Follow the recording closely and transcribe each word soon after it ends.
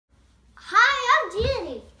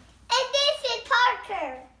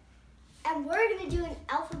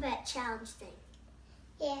challenge thing.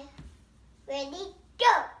 Yeah. Ready,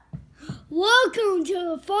 go. Welcome to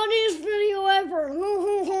the funniest video ever.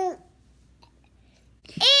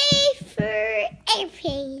 A for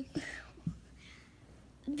airplane.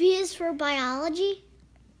 B is for biology?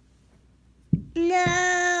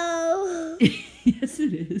 No. Yes,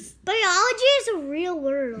 it is. Biology is a real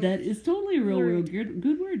word. That is totally a real word.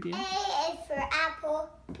 Good word, Dan. A is for apple.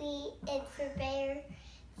 B is for bear.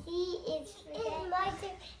 C is for cat. My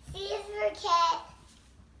turn. C is for cat.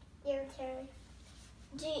 Your turn.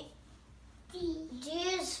 D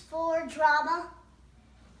is for drama.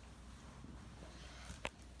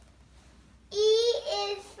 E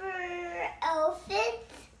is for elephant.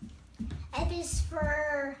 F is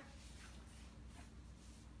for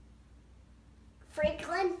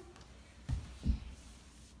Franklin.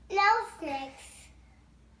 Now what's next?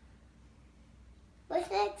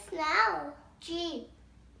 What's next now? G.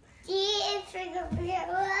 G is for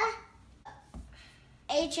gorilla.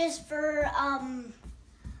 H is for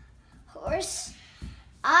horse.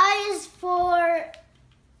 I is for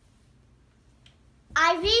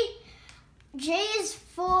ivy. J is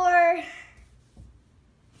for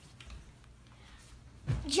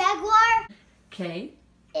jaguar. K.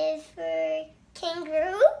 Is for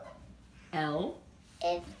kangaroo. L.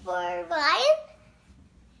 Is for lion.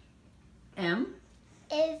 M.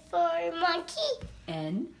 Is for monkey.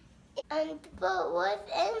 N. And but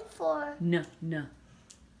what's N for? N.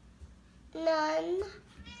 None.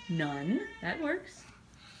 None. That works.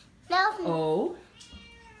 No. O.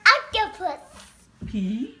 Octopus.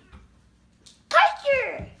 P.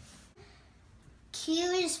 Tiger.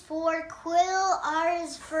 Q is for quill. R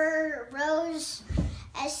is for rose.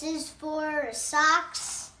 S is for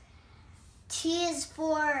socks. T is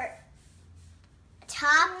for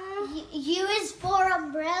top. U is for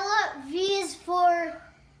umbrella. V is for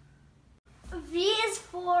vet.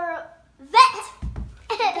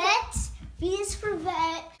 Vet. V is for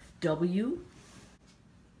vet. W.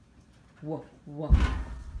 Whoa. Wheel.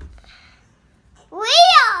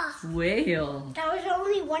 Whale. That was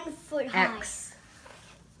only 1 foot high. X.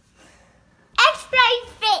 X-ray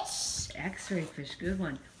fish. X-ray fish. Good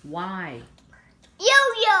one. Y.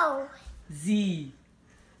 Yo-yo. Z.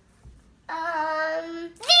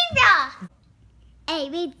 Zebra. A,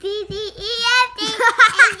 B, C, D, E, F,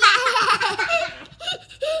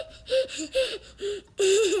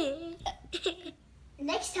 G.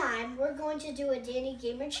 Next time, we're going to do a Danny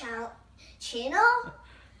Gamer channel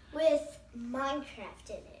with Minecraft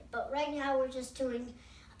in it. But right now, we're just doing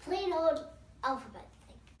a plain old alphabet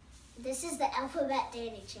thing. This is the Alphabet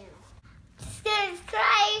Danny channel.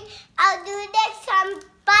 Subscribe. I'll do it next time.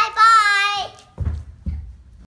 Bye-bye.